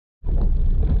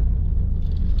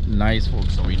Nice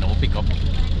folks, so we now pick up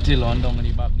Dylan down in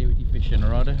the back there with the fishing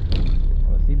rod.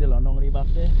 See Dylan down in the back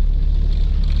there?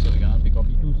 So we're gonna pick up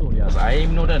the two solias. I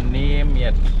don't know the name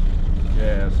yet.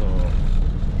 Yeah, so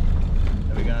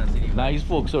we're gonna see the nice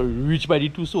folks, so we reach by the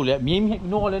two solias. Me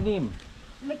know all the name.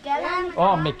 Mikel.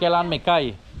 Oh, Mikel and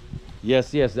Mekai.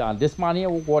 Yes, yes. And this man here,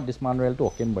 what this man really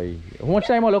talking by? How much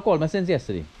time have you called me since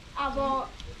yesterday?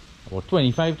 About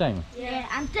 25 times. yeah,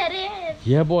 and today.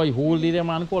 Yeah, boy, whole day the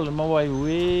man calling my boy.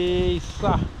 Way,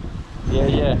 sir. Yeah,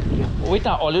 yeah. Wait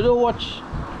now, all you do watch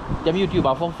them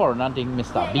YouTuber from foreign and thing,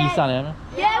 Mr. Beast and them.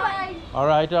 Yeah, right.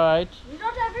 Alright, alright.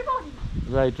 Not everybody.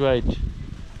 Right, right.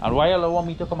 And why you want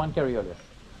me to come and carry all this?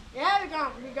 Yeah,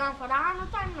 we gone for that no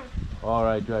time, man.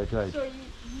 Alright, right, right. So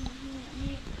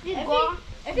you go.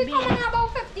 If you come in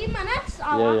about 15 minutes,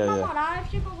 I'll Yeah, come yeah. out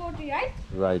if you can go to right.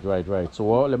 Right, right, right. So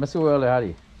let me see where all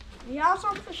Harry. We have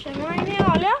some fishing right here,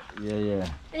 Olia. Yeah, yeah.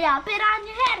 Yeah, put it on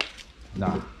your head.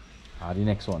 Nah. The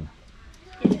next one.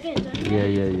 It's good, Yeah,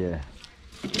 yeah, yeah.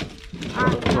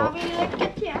 and now we look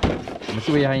at here. Let me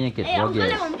see where you're hanging it. Hey, What Uncle,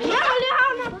 gears? yeah,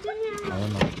 nothing here. I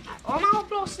don't know. Oh, now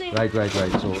close there. Right, right,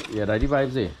 right. So yeah, that the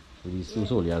vibes there. With these two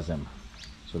solias them.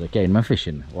 So they carrying me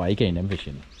fishing. Why I carrying them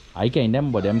fishing? I carrying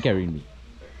them, but them carrying me.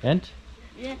 And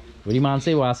Yeah. what the man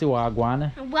say? What say?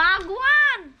 Wagwan?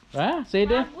 Wagwan. Huh? Say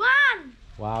that? Wagwan.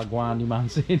 Wagwan, the man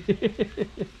say.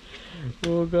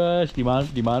 Oh gosh, the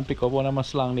man pick up one of my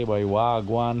slang there, boy.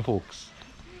 Wagwan, folks.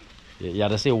 Yeah, you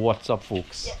have to say what's up,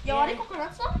 folks. You want the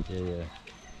coconut stuff? Yeah, yeah.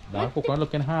 That coconut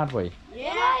looking hard, boy.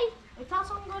 Yeah. It has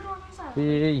some good one inside.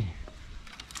 Hey.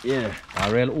 Yeah,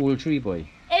 a real old tree, boy.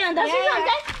 Hey, and that's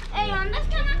something. Hey, and that's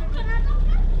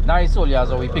coconut. Nice, Olia.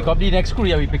 So we pick up the next crew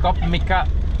here. We pick up Mekai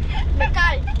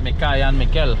and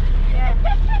Mikel. Yeah.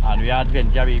 And we had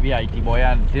Venture Baby, IT Boy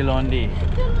and Dylan there.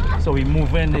 So we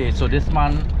move in there. So this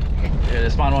man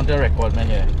want to record, man.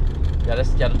 Yeah. Yeah, let's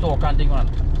get the talk and thing, man.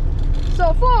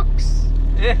 So, folks,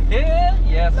 Yes,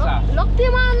 sir. look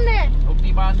the man there. Look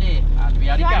the man there. And we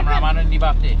have the cameraman in the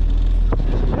back there.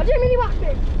 What do you mean back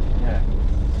there? Yeah.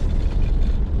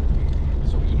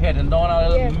 So we heading down a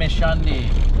little mission there.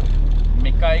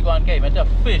 Mekai go and carry me to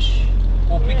fish.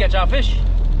 Hope we catch our fish.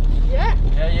 Yeah.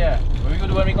 Yeah, yeah. What we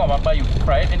gonna do when we come back by you?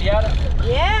 Fry it in the yard?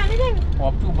 Yeah, anything.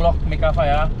 Up 2 block, make a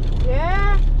fire.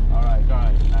 Yeah. Alright,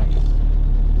 nice.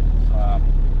 So,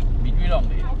 meet me long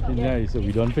there. Nice, so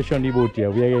we don't fish on the boat here.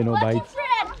 We are getting no bites.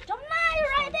 Come now,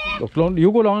 you're right there. Look,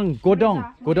 you go down, go down,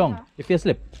 go down. If you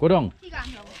slip, go down. He got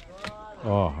long.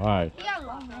 Oh, alright. He got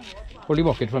long. Hold the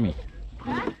bucket for me.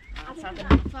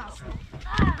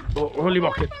 Oh, hold the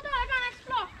bucket.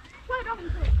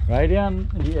 Right there on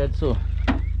the edge, so.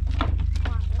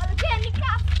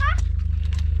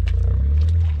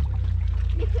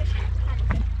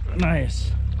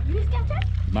 Nice.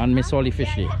 Man, miss all the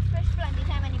fish there.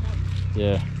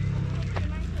 Yeah.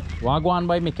 Wagwan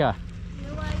by Mika.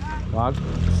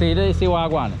 Say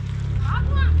Wagwan.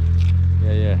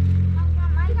 Yeah, yeah.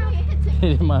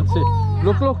 Man, say,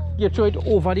 look, you throw it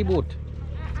over the boat.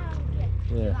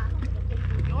 Yeah.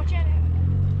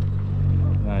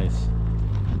 Nice.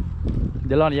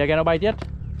 Dylan, you gonna bite yet?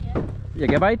 You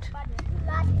get bite?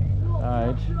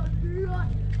 Alright.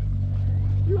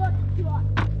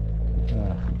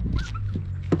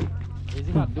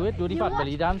 Easy man, do it, do the fat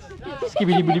belly dance.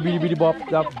 Skibbity bitty bitty bitty bop,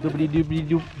 dop, doobity doobity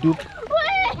doop doop.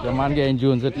 The man getting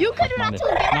Jones with You can do that too.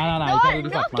 No, you can't do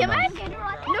the fat man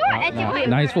dance. No,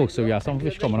 Nice folks, so we have some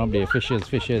fish coming up there. Fishes.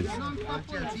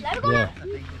 Yeah.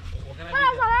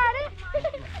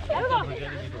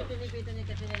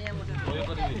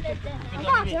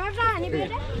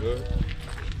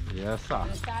 Yes, sir.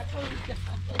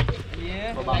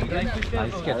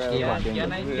 Nice sketch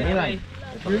game.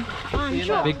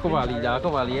 Big Kovali, dark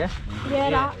Kovali, eh? Yeah,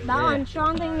 that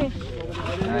ancho thing.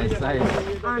 Nice.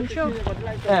 Ancho.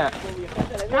 Yeah.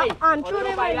 That ancho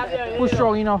they buy. Push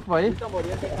strong enough, boy.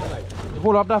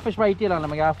 Hold up that fish by tail and I'm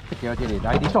gonna pick it out here.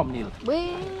 I did thumbnail.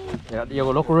 Yeah, you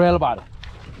go look real bad.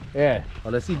 Yeah.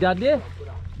 Well, let's see that there.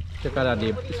 Check out that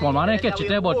there. Small man, I catch it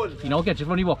there, but you know, catch it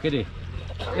from the bucket there.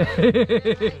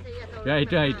 Right.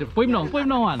 Put him down,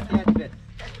 man.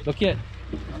 Look here.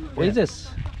 What is this?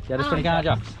 Yeah, this one kind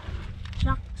of jacks.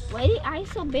 Why the eyes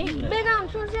so big? Big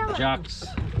anchos, yeah. Jacks.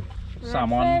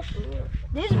 Salmon.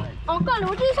 This uncle,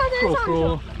 what is this?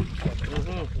 Crow.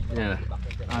 Yeah.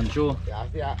 Ancho.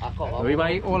 We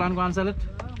buy all and go and sell it.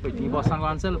 Wait, you boss and go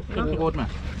and sell it. Take boat, man.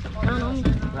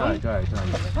 Right. Let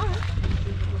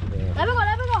me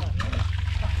go.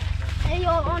 Hey, you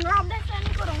unwrap that and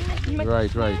go down.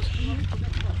 Right.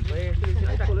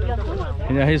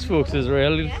 Yeah, his folks is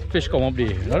real fish come up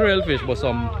there. Not real fish, but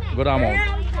some good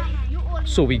amount.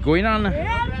 So we going on.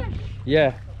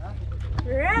 Yeah.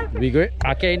 We go.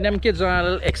 Okay, them kids on a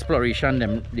little exploration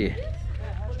them day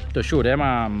to show them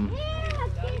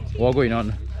what going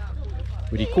on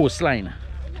with the coastline.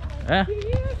 Eh?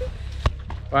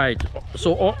 Right.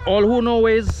 So all who know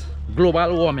is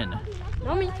global warming.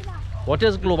 What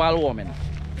is global warming?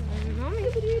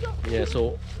 Yeah.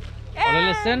 So all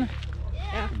listen.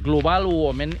 Global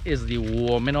warming is the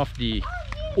warming of the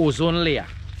ozone layer,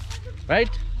 right?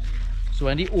 So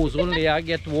when the ozone layer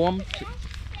get warm,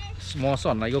 small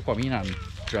sunlight will come in and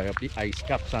dry up the ice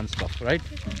caps and stuff, right?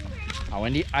 And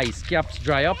when the ice caps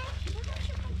dry up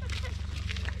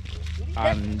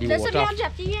and the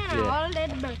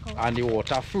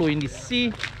water flow in the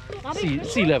sea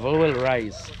level will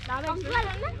rise.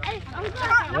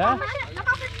 Yeah?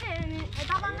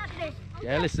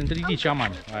 Yeah, listen to the teacher,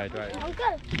 man. Right.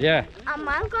 Uncle. Yeah. A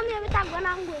man come here with a gun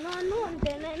and go no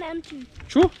and empty.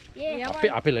 True? Yeah.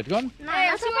 A pellet gun? No,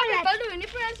 that's what people do in the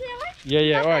press here.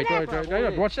 Yeah.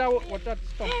 Alright. Watch out. What that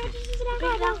stuff is.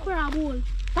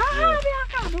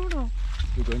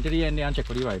 We're going to the end and check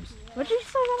for the vibes. What is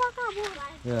so about?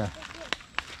 Yeah.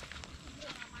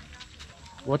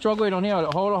 What's going on here?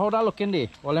 How that looking there?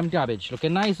 All them garbage.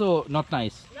 Looking nice or not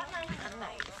nice?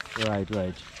 Right.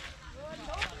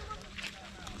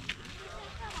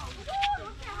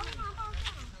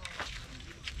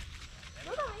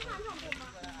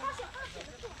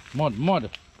 Mud.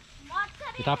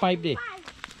 It's a pipe there.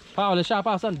 Power the sharp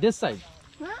pass on this side.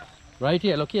 Right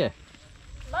here, look here.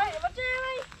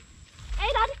 Hey,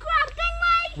 that's crab thing,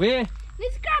 Mike. Where?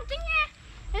 This crab thing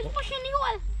here. It's pushing the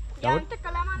hole.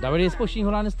 That way is pushing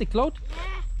hole and the stick out?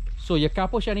 Yeah. So you can't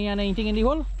push anything in the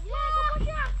hole?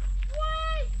 Yeah.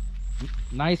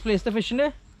 Nice place to fish in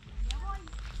there?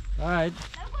 Alright.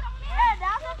 Yeah,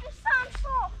 that's what the sun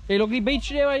saw. Hey, look the beach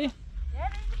there, buddy. Yeah, there's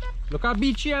a bit. Look at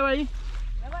beach here, buddy.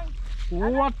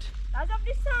 What? That's of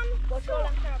the sun.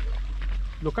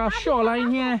 Look at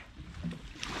shoreline here.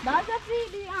 That's of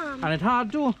the And it's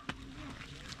hard too.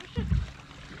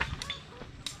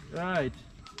 Right.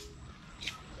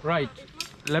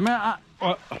 Let me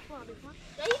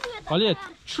earlier,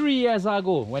 3 years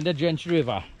ago when the Drench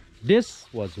River, this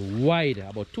was wide,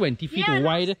 about 20 feet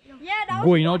wide.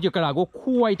 Going out, you can go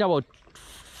quite about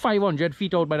 500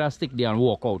 feet out by that stick there and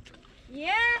walk out.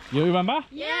 Yeah. You remember?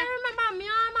 Yeah, I remember. Me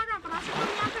and my grandpa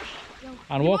fish.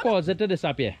 And what caused it to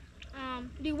disappear?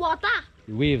 The water.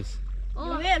 The waves.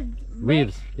 Oh.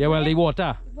 Waves. Yeah, well, the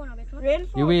water.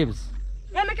 Rainfall. The waves.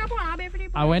 Yeah, make a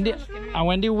point. And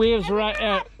when the waves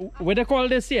what they call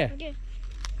this here? Okay.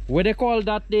 What they call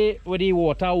that where the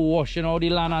water washing out the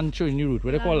land and throwing the root?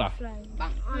 What they call that?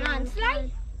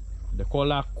 Landslide. They call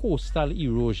that coastal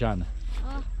erosion.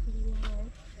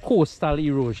 Coastal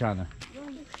erosion.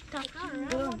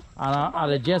 And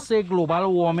I just say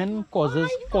global warming causing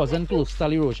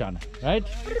coastal erosion, right?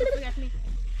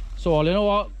 So all you know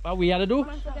what we had to do?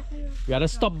 We had to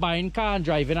stop buying car and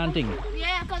driving and things.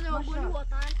 Yeah, because they were good water.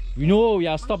 You know we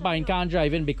have to stop buying car and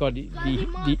driving because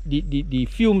the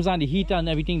fumes and the heat and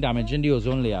everything damaging the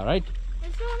ozone layer, right?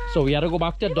 So we had to go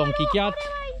back to donkey cat.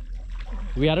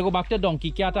 We had to go back to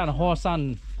donkey cat and horse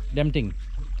and them thing.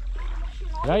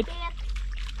 Right?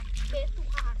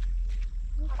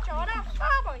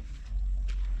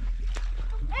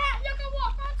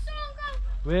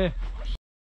 Where?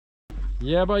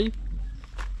 Yeah, boy.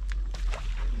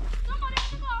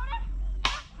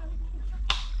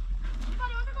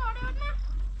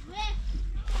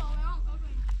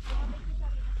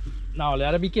 Now,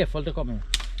 let her be careful to come in.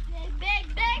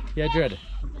 Yeah, Dread.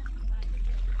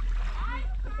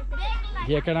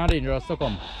 Here cannot dangerous to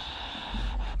come.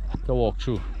 To walk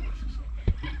through.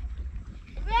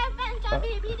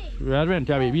 Where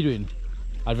Adventure Baby doing?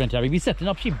 Adventure Baby setting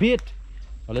up she bait.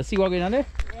 Well, let's see what's going on there.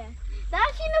 Yeah.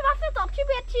 That she never set up she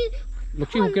bait.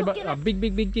 Look, she hooking a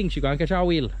big thing. She can catch a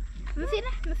whale.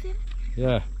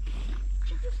 Yeah.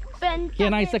 Here,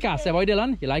 nice to cast, boy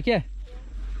Dylan. You like it?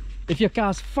 If you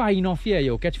cast far enough here,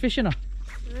 you'll catch fish, you know.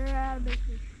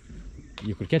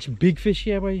 You could catch big fish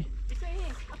here, boy.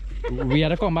 We had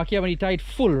to come back here when the tide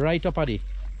full right up at it.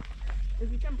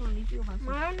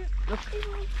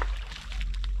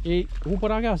 Hey, who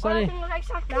put our gas there?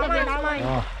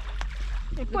 Oh.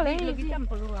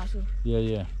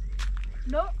 Yeah.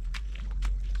 No.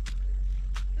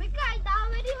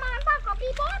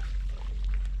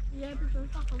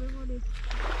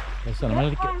 Listen,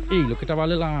 hey, look at our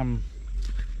little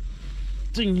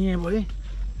thing here, boy.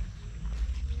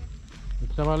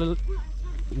 Look at our little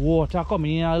water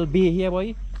coming in a little bay here,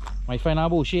 boy. Might find a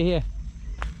bush here.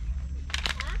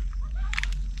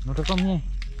 Not to come here.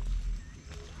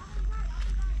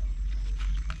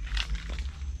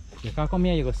 You can't come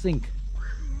here, you go sink.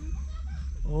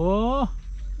 Oh.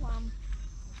 Warm.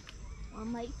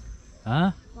 Warm, mate.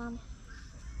 Huh? Warm.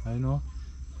 I know.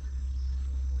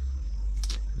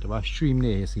 The was stream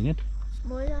there, you seen it?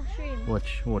 Boy, that's stream.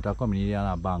 Watch water coming in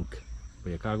on a bank.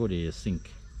 But you can't go there, you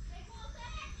sink.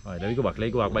 Alright, let me go back.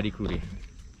 Let's go back by the crew there.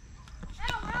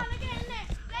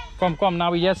 Come,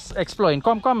 now we just exploring.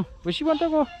 Come. Where she want to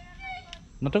go?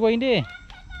 Not to go in there.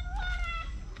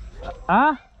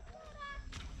 Huh?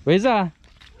 Where's that?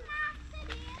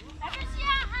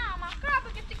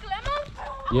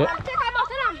 Yeah.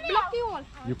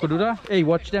 You could do that? Hey,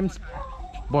 watch them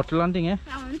bottle and thing, eh?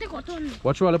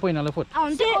 Watch all the point on the foot.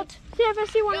 See if I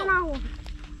see one now.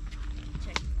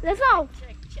 Let's go.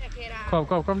 Check it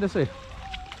out. Come this way.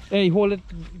 Hey, hold it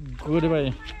good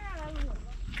way.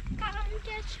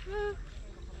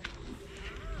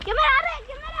 Give me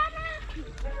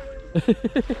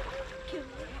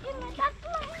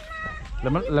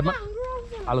that. Let me.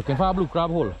 I'm looking for a blue crab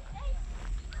hole.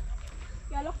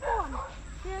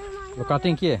 Look at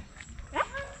thing here.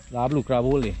 The blue crab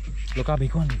hole. Look at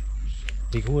big one.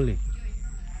 Big hole.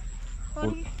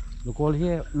 Look all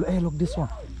here. Hey, look this one.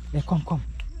 Hey, come.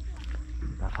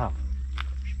 That half.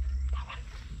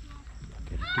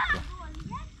 Get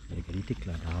it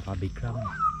tickler. That have a big crab.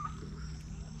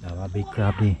 That have a big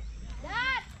crab there.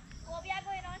 Dad, what we are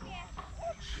going on here?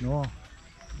 No.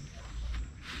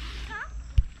 Huh?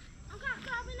 I'm going to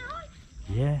crab in the hole.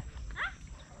 Yeah.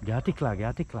 Get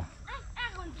tickler.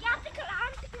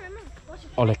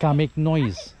 Oh, they can't make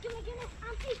noise.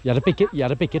 You have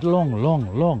to pick it long.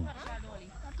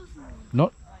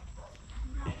 Not.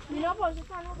 You know what's the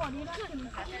fun about it?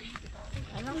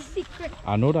 I know secret.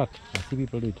 I know that. I see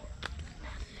people do it.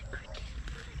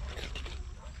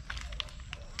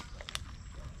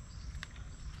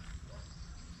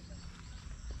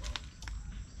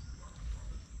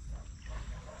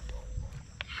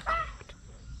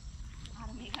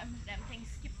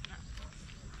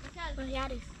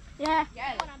 Yeah.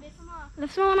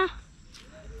 Let's go now.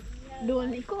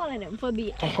 Don't call them for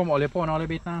bait. Come all the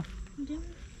bait now.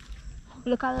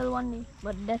 Look at the little one,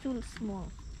 but that's too small.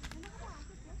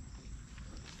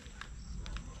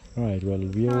 Alright, well,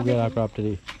 we will get our crab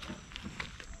today.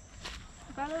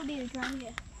 Look at the little bait around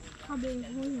here. How big is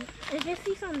it? If you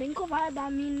see something go by,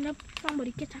 that means that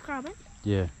somebody catch a crab, eh?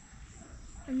 Yeah.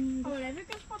 And whatever you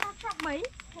can spot a trap, mate.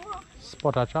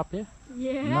 Spot a trap, yeah?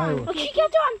 Yeah. No. Okay,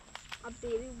 catch one. A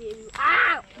baby.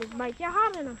 Ah! This bite your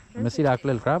hard enough. Let me see that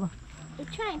little crab.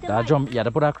 It's trying to That jump, you have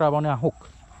to put that crab on a hook.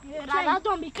 Yeah, that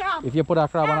don't be crab. If you put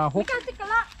that crab on a hook. We can take a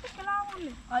lot on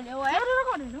it. All your way.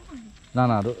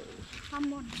 No.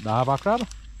 Come on. That have a crab?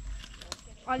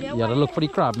 All your You have to look for the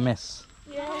crab mess.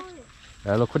 Yeah. You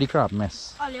have to look for the crab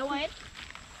mess. All your way.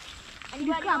 And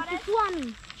you crab this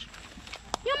one.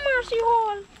 You mercy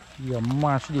hole. You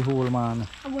mash the hole, man.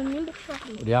 I want you to shot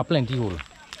me. There are plenty hole.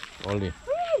 All day.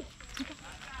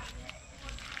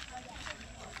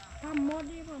 I'm more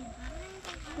even.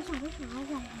 This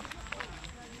one.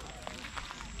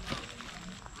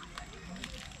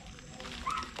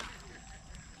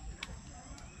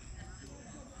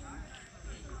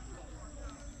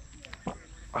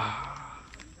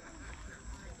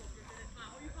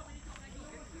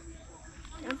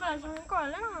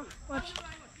 Watch.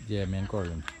 Yeah, man, call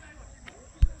them.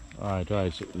 Alright,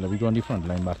 so let me go on the front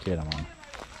line back here, man.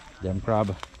 Them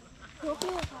crab.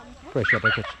 Pressure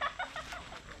packet.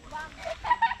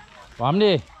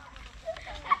 Wamdi,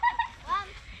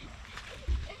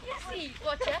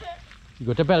 you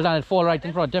got to bell down and fall right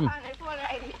in front of him.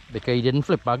 Because he didn't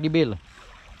flip back the bill.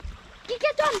 You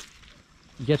get one.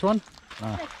 You get one?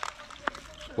 Ah.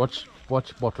 Watch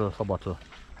bottle for bottle.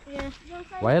 Yeah.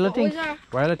 Why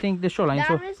I think the shoreline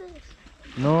so?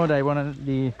 No, that one of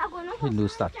the Hindu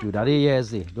statue. That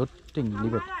is it. Don't think,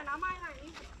 leave it.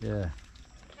 Yeah.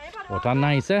 What a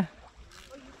nice, eh?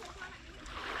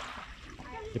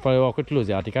 You probably walk it close.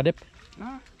 You take a dip?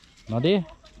 No. Not there?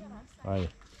 Right.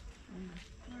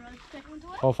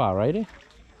 How far, right?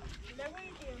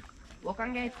 Walk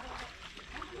on gate.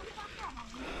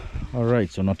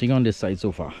 Alright, so nothing on this side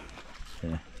so far.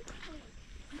 Yeah.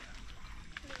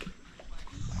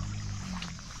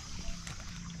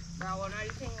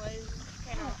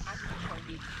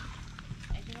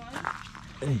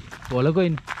 Hey, all are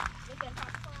going.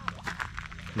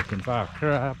 Looking for a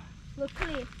crab. Look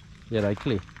clear. Yeah, right,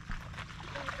 clear.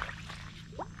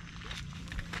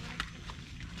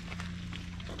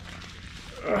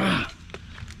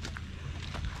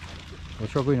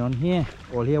 What's going on here?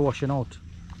 All here washing out.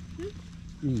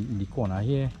 In the corner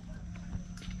here.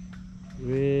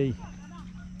 Way.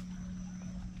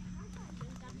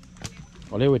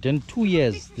 Only within 2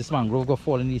 years, this mangrove got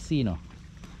fall in the sea now.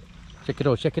 Check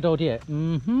it out here.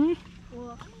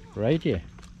 Whoa. Right here.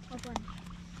 Open.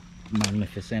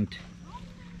 Magnificent.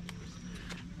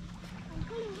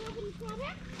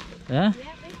 Huh? Yeah,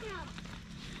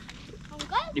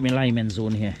 Uncle? Give me lineman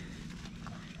zone here.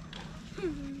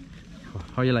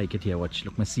 How you like it here? Watch,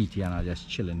 look my seat here and I'll just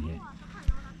chill in here.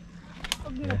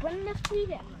 Yeah. Open the street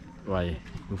there. Why?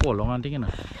 You fall long on thing, I'm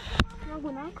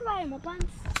gonna climb up and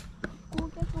go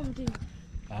get something.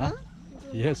 Huh?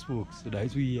 Yes, folks. So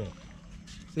that's we here.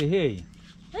 Say hey.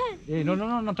 Hey, no,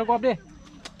 not to go up there.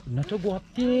 Not to go up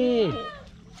there.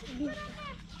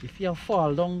 If you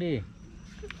fall down there.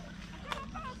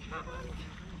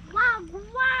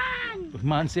 Wagwan!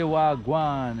 Man say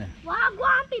wagwan.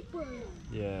 Wagwan people!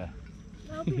 Yeah.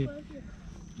 No people here.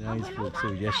 Nice folks.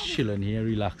 So just chilling here,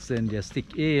 relaxing, just stick.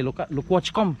 Hey, look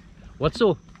watch come. What's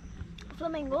so?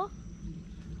 Flamingo?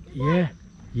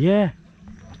 Yeah.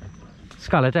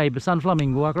 Scarlet ibis and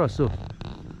flamingo across so.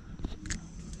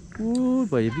 Ooh,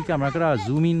 boy, if the camera could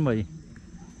zoom in, boy.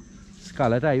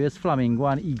 Scarlet ibis, flamingo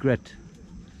and egret.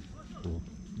 Oh,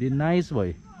 they're nice,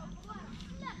 boy.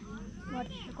 Watch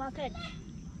the cottage.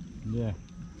 Yeah.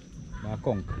 A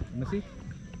conch. You see?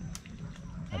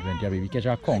 Adventure baby, catch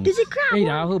a conch. There's a crab. Hey,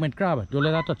 that's a hermit crab. Don't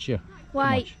let that touch you.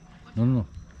 Why? No.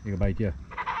 You can bite here.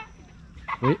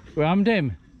 Wait, where am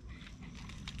them?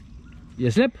 You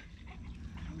slip?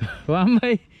 Where am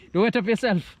I? Do it up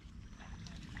yourself.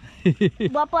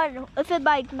 What if it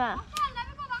bite me?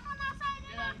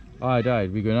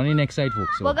 Alright, we're going on the next side,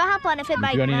 folks. So What gonna happen if it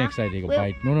bite we're on me? the next side, they go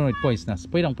bite. No, it's poisonous.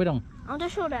 Put it down. I want to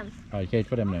show them. Alright, okay,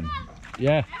 for them then.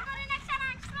 Yeah.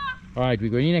 Alright, we're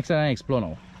going to the next side and explore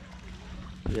now.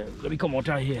 Yeah, let me come out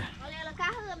of here.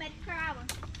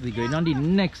 We're going on the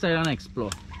next side and explore.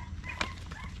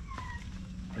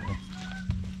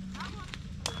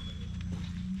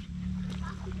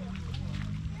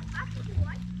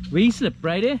 We slip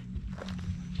right there.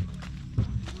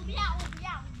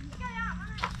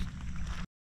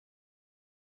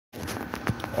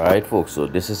 Alright folks, so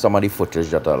this is some of the footage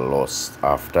that I lost.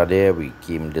 After there we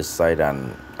came this side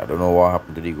and I don't know what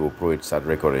happened to the GoPro. It started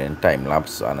recording in time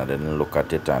lapse and I didn't look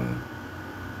at it and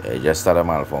it just started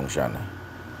malfunction.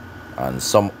 And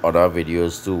some other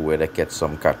videos too where they catch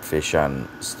some catfish and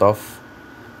stuff.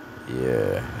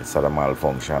 Yeah, it started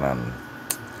malfunction and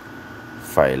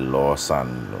file loss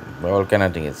and all kind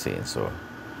of thing it's saying. So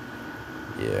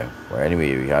yeah, well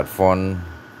anyway, we had fun.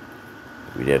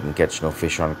 We didn't catch no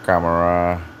fish on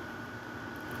camera.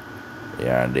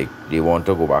 Yeah, and they want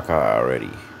to go back already.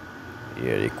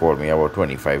 Yeah, they called me about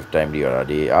 25 times the other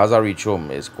day. As I reach home,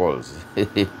 it's calls.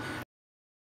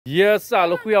 Yes, sir.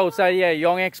 Look, we outside here.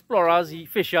 Young explorers,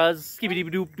 fishers, skibbity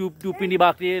doop doop doop in the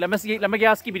back there. Let me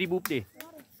get a skibbity boop there.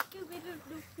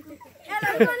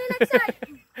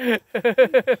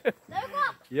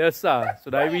 Yes, sir.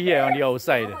 So that we here on the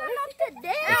outside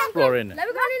exploring. Let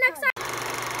me go on the next side.